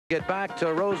Get back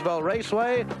to Roosevelt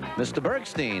Raceway. Mr.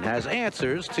 Bergstein has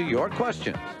answers to your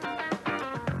questions.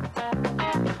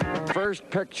 First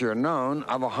picture known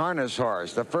of a harness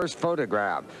horse, the first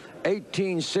photograph,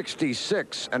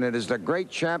 1866, and it is the great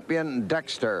champion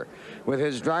Dexter, with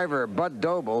his driver Bud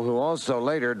Doble, who also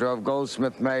later drove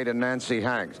Goldsmith Maid and Nancy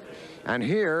Hanks. And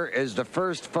here is the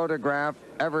first photograph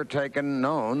ever taken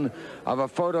known of a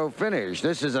photo finish.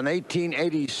 This is an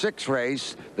 1886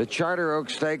 race, the Charter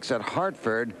Oak Stakes at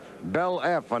Hartford, Belle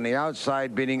F on the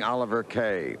outside beating Oliver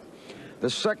Kay. The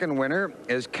second winner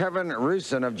is Kevin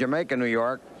Roosen of Jamaica, New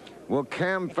York. Will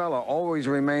Cam Fella always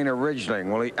remain a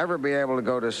ridgeling? Will he ever be able to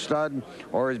go to stud?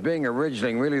 Or is being a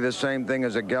ridgeling really the same thing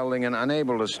as a gelding and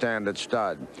unable to stand at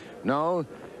stud? No,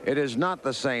 it is not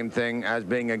the same thing as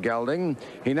being a gelding.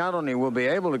 He not only will be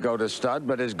able to go to stud,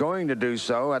 but is going to do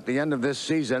so at the end of this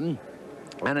season.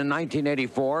 And in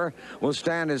 1984, will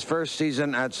stand his first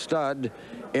season at stud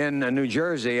in New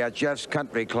Jersey at Jeff's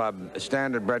Country Club,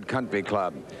 Standard Bred Country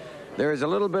Club. There is a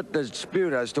little bit of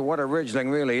dispute as to what a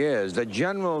ridgeling really is. The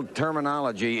general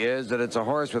terminology is that it's a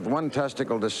horse with one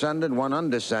testicle descended, one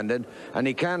undescended, and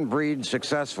he can breed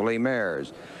successfully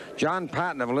mares. John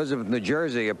Patton of Elizabeth, New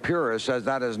Jersey, a purist, says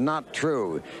that is not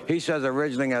true. He says a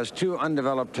ridgeling has two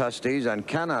undeveloped testes and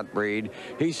cannot breed.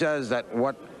 He says that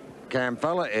what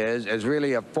Camfella is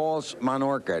really a false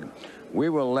monorchid. We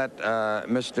will let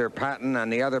Mr. Patton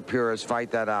and the other purists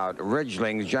fight that out.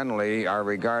 Ridgelings generally are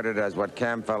regarded as what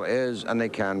Camfell is, and they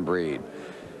can breed.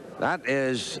 That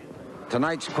is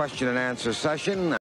tonight's question and answer session.